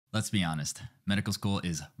Let's be honest, medical school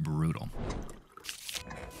is brutal.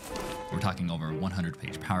 We're talking over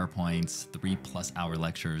 100-page PowerPoints, 3+ hour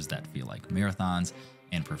lectures that feel like marathons,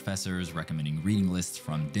 and professors recommending reading lists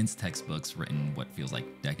from dense textbooks written what feels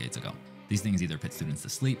like decades ago. These things either put students to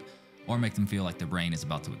sleep or make them feel like their brain is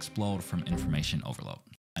about to explode from information overload.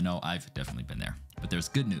 I know I've definitely been there, but there's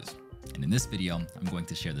good news. And in this video, I'm going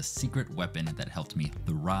to share the secret weapon that helped me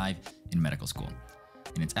thrive in medical school.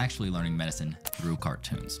 And it's actually learning medicine through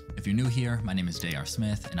cartoons. If you're new here, my name is J.R.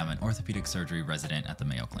 Smith, and I'm an orthopedic surgery resident at the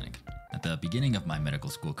Mayo Clinic. At the beginning of my medical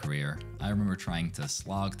school career, I remember trying to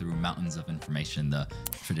slog through mountains of information the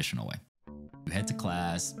traditional way. You head to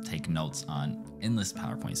class, take notes on endless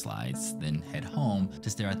PowerPoint slides, then head home to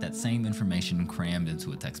stare at that same information crammed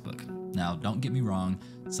into a textbook. Now, don't get me wrong,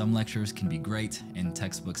 some lectures can be great and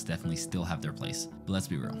textbooks definitely still have their place. But let's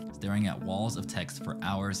be real, staring at walls of text for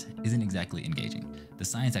hours isn't exactly engaging. The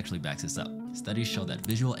science actually backs this up. Studies show that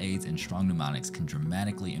visual aids and strong mnemonics can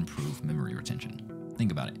dramatically improve memory retention.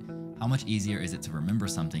 Think about it. How much easier is it to remember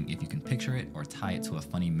something if you can picture it or tie it to a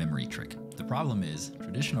funny memory trick? The problem is,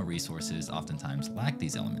 traditional resources oftentimes lack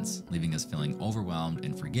these elements, leaving us feeling overwhelmed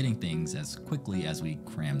and forgetting things as quickly as we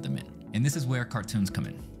cram them in. And this is where cartoons come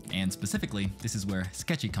in. And specifically, this is where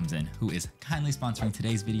Sketchy comes in, who is kindly sponsoring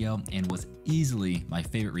today's video and was easily my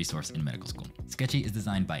favorite resource in medical school. Sketchy is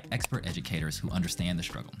designed by expert educators who understand the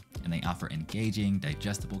struggle, and they offer engaging,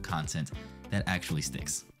 digestible content that actually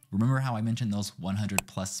sticks. Remember how I mentioned those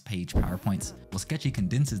 100+ page PowerPoints? Well, Sketchy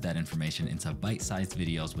condenses that information into bite-sized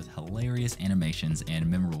videos with hilarious animations and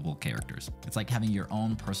memorable characters. It's like having your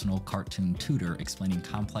own personal cartoon tutor explaining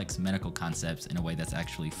complex medical concepts in a way that's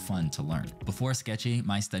actually fun to learn. Before Sketchy,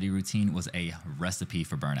 my study routine was a recipe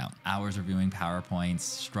for burnout. Hours reviewing PowerPoints,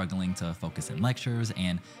 struggling to focus in lectures,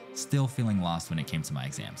 and still feeling lost when it came to my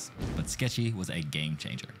exams. But Sketchy was a game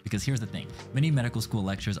changer. Because here's the thing, many medical school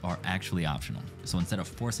lectures are actually optional. So instead of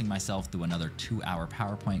forcing myself through another 2-hour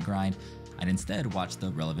PowerPoint grind, I'd instead watch the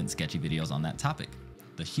relevant Sketchy videos on that topic.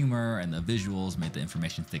 The humor and the visuals made the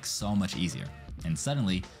information stick so much easier. And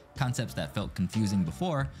suddenly, concepts that felt confusing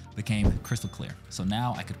before became crystal clear. So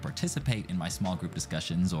now I could participate in my small group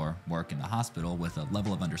discussions or work in the hospital with a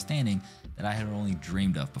level of understanding that I had only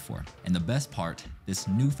dreamed of before. And the best part, this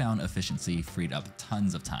newfound efficiency freed up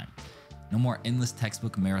tons of time. No more endless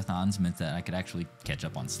textbook marathons meant that I could actually catch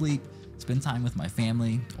up on sleep, spend time with my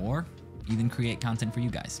family, or even create content for you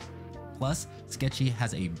guys. Plus, Sketchy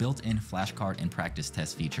has a built-in flashcard and practice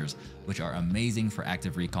test features, which are amazing for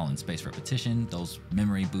active recall and spaced repetition, those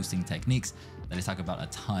memory-boosting techniques that I talk about a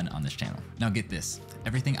ton on this channel. Now get this,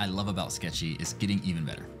 everything I love about Sketchy is getting even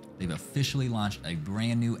better. They've officially launched a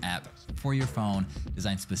brand new app for your phone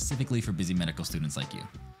designed specifically for busy medical students like you.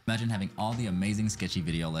 Imagine having all the amazing Sketchy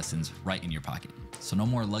video lessons right in your pocket. So no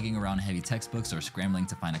more lugging around heavy textbooks or scrambling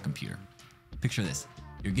to find a computer. Picture this.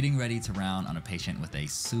 You're getting ready to round on a patient with a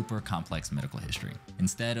super complex medical history.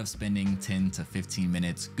 Instead of spending 10 to 15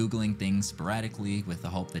 minutes Googling things sporadically with the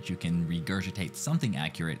hope that you can regurgitate something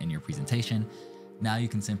accurate in your presentation, now you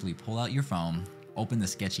can simply pull out your phone, open the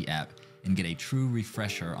Sketchy app, and get a true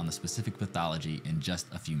refresher on the specific pathology in just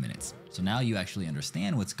a few minutes. So now you actually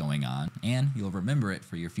understand what's going on and you'll remember it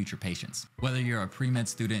for your future patients. Whether you're a pre-med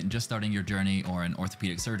student just starting your journey or an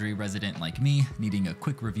orthopedic surgery resident like me needing a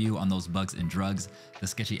quick review on those bugs and drugs, the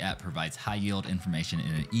Sketchy app provides high-yield information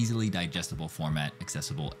in an easily digestible format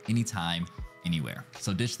accessible anytime, anywhere.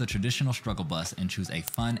 So ditch the traditional struggle bus and choose a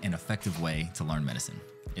fun and effective way to learn medicine.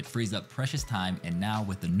 It frees up precious time, and now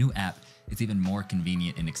with the new app, it's even more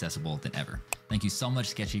convenient and accessible than ever. Thank you so much,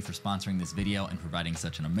 Sketchy, for sponsoring this video and providing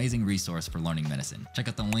such an amazing resource for learning medicine. Check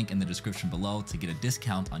out the link in the description below to get a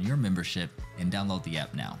discount on your membership and download the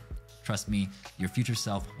app now. Trust me, your future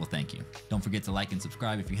self will thank you. Don't forget to like and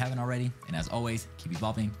subscribe if you haven't already, and as always, keep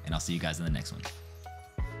evolving, and I'll see you guys in the next one.